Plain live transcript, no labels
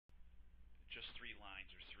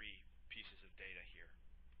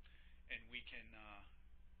and we can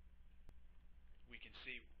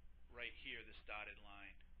see right here this dotted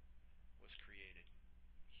line was created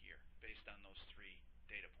here based on those 3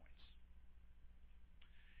 data points.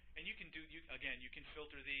 And you can again, you can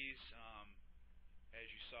filter these as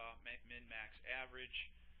you saw, min, max,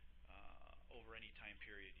 average, over any time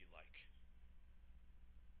period you like.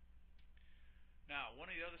 Now,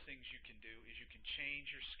 one of the other things you can do is you can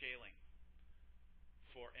change your scaling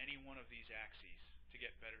for any one of these axes to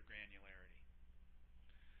get better granularity.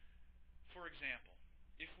 For example,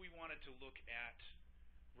 if we wanted to look at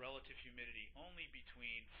relative humidity only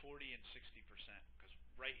between 40 and 60%, because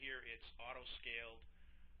right here it's auto-scaled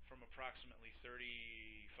from approximately 35%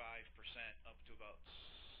 up to about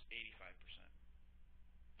 85%.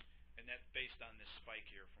 And that's based on this spike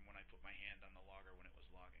here from when I put my hand on the logger when it was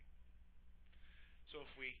logging. So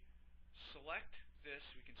if we select this,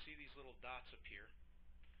 we can see these little dots appear.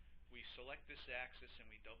 We select this axis and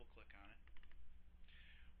we double click on it.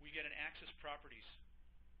 We get an axis properties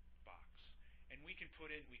box, and we can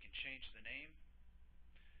change the name,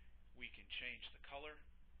 we can change the color,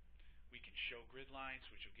 we can show grid lines,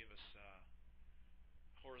 which will give us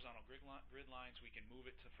horizontal grid lines. We can move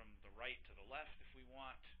it from the right to the left if we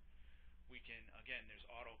want. We can, again, there's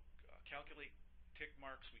auto calculate tick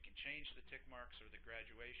marks. We can change the tick marks or the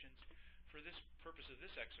graduations. For this purpose of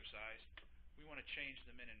this exercise, we want to change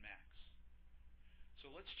the min and max. So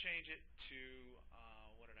let's change it to,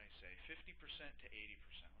 what did I say, 50% to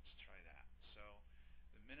 80%. Let's try that. So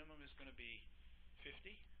the minimum is going to be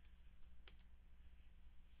 50.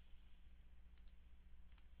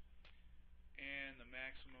 And the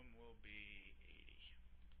maximum will be 80.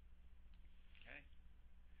 Okay?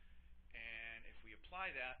 And if we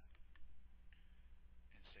apply that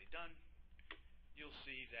and say done, you'll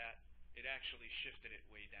see that it actually shifted it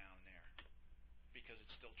way down there because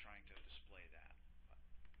it's still trying to display that. But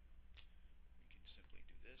we can simply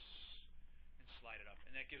do this and slide it up,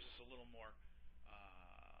 and that gives us a little more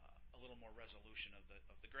resolution of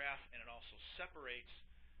the graph, and it also separates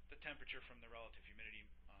the temperature from the relative humidity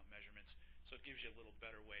measurements, so it gives you a little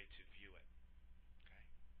better way to view it. Okay,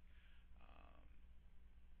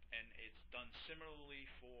 and it's done similarly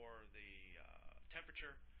for the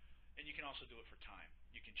temperature, and you can also do it for time.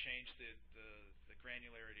 You can change the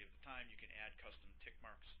granularity of the time. You can add custom tick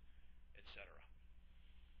marks, etc.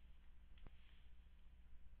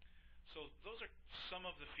 So those are some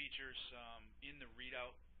of the features in the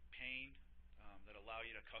readout pane that allow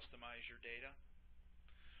you to customize your data.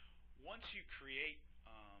 Once you create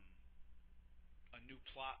a new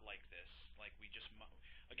plot like this, like we just,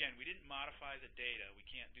 again, we didn't modify the data. We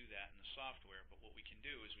can't do that in the software, but what we can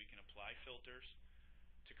do is we can apply filters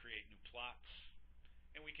to create new plots,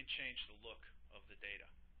 and we can change the look of the data.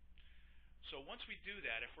 So once we do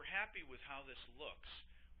that, if we're happy with how this looks,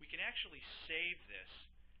 we can actually save this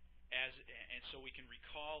and so we can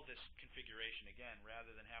recall this configuration again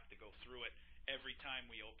rather than have to go through it every time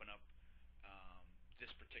we open up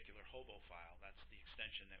this particular HOBO file. That's the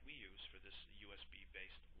extension that we use for this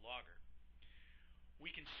USB-based logger. We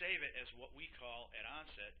can save it as what we call at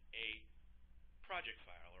onset a project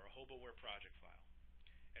file, or a HOBOware project file.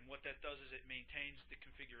 And what that does is it maintains the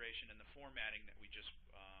configuration and the formatting that we just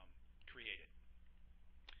created.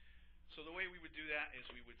 So the way we would do that is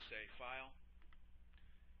we would say File,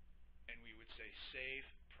 and we would say Save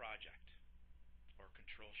Project, or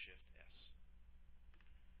Control-Shift-S.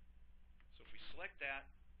 So if we select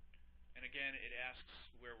that, and again it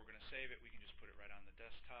asks where we're going to save it, we can just put it right on the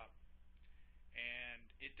desktop, and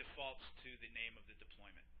it defaults to the name of the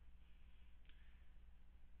deployment.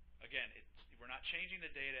 Again, we're not changing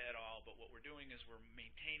the data at all, but what we're doing is we're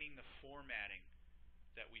maintaining the formatting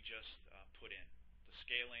that we just put in, the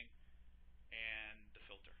scaling and the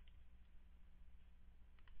filter.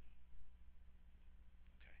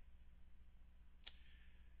 Okay.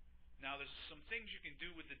 Now there's some things you can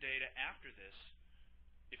do with the data after this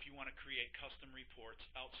if you want to create custom reports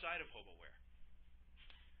outside of HOBOware.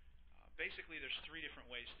 Basically, there's 3 different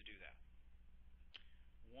ways to do that.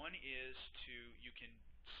 One is you can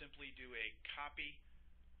simply do a copy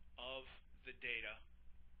of the data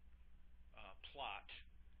plot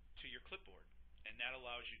to your clipboard, and that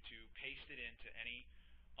allows you to paste it into any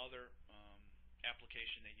other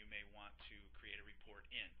application that you may want to create a report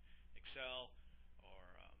in, Excel or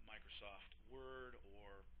Microsoft Word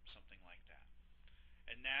or something like that.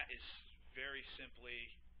 And that is very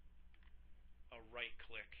simply a right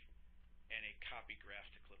click and a copy graph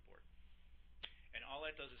to clipboard. And all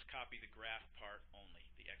that does is copy the graph part only,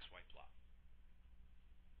 the XY plot.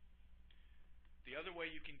 The other way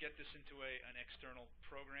you can get this into an external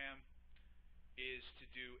program is to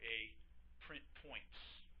do a print points.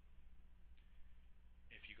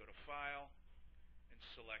 go to File and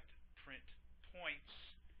select Print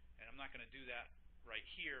Points. And I'm not going to do that right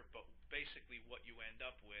here, but basically what you end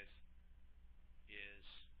up with is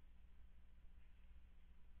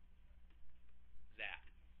that.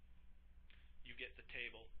 You get the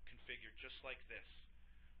table configured just like this.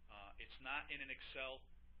 It's not in an Excel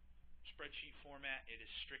spreadsheet format. It is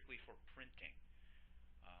strictly for printing.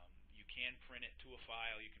 You can print it to a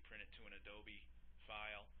file. You can print it to an Adobe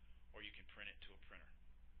file, or you can print it to a printer.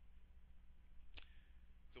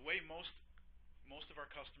 The way most of our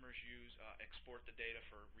customers export the data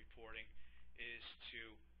for reporting is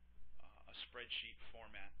to a spreadsheet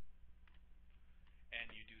format. And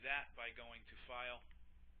you do that by going to File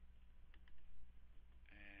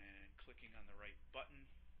and clicking on the right button,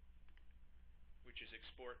 which is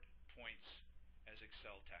Export Points as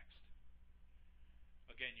Excel Text.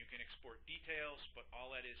 Again, you can export details, but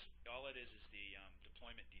all it is the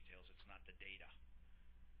deployment details. It's not the data.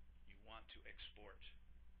 You want to export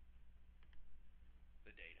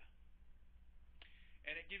the data.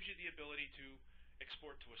 And it gives you the ability to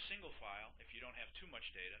export to a single file if you don't have too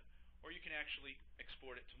much data, or you can actually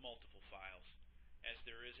export it to multiple files, as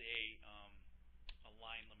there is a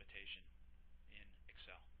line limitation in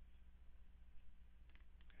Excel.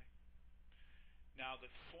 Okay. Now the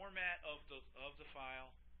format of the file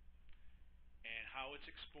and how it's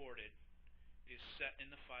exported is set in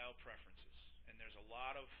the file preferences. And there's a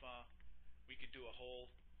lot of we could do a whole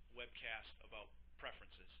webcast about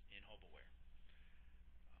preferences in HOBOware.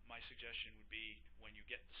 My suggestion would be, when you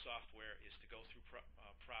get the software, is to go through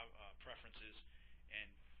preferences and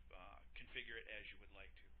configure it as you would like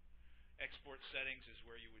to. Export settings is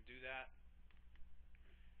where you would do that.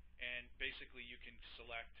 And basically you can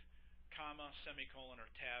select comma, semicolon, or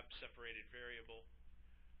tab separated variable.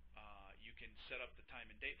 You can set up the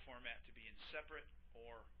time and date format to be in separate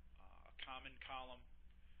or a common column.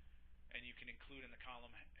 And you can include in the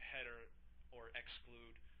column header or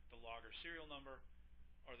exclude the logger serial number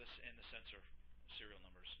or the sensor serial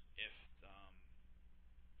numbers if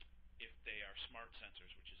they are smart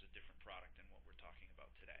sensors, which is a different product than what we're talking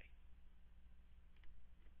about today.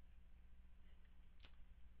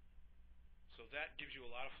 So that gives you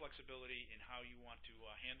a lot of flexibility in how you want to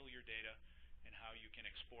handle your data and how you can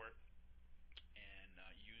export and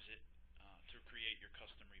use it to create your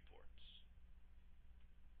custom reports.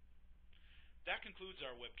 That concludes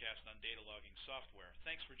our webcast on data logging software.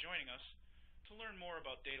 Thanks for joining us. To learn more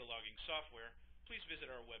about data logging software, please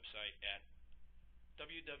visit our website at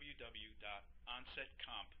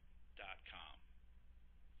www.onsetcomp.com.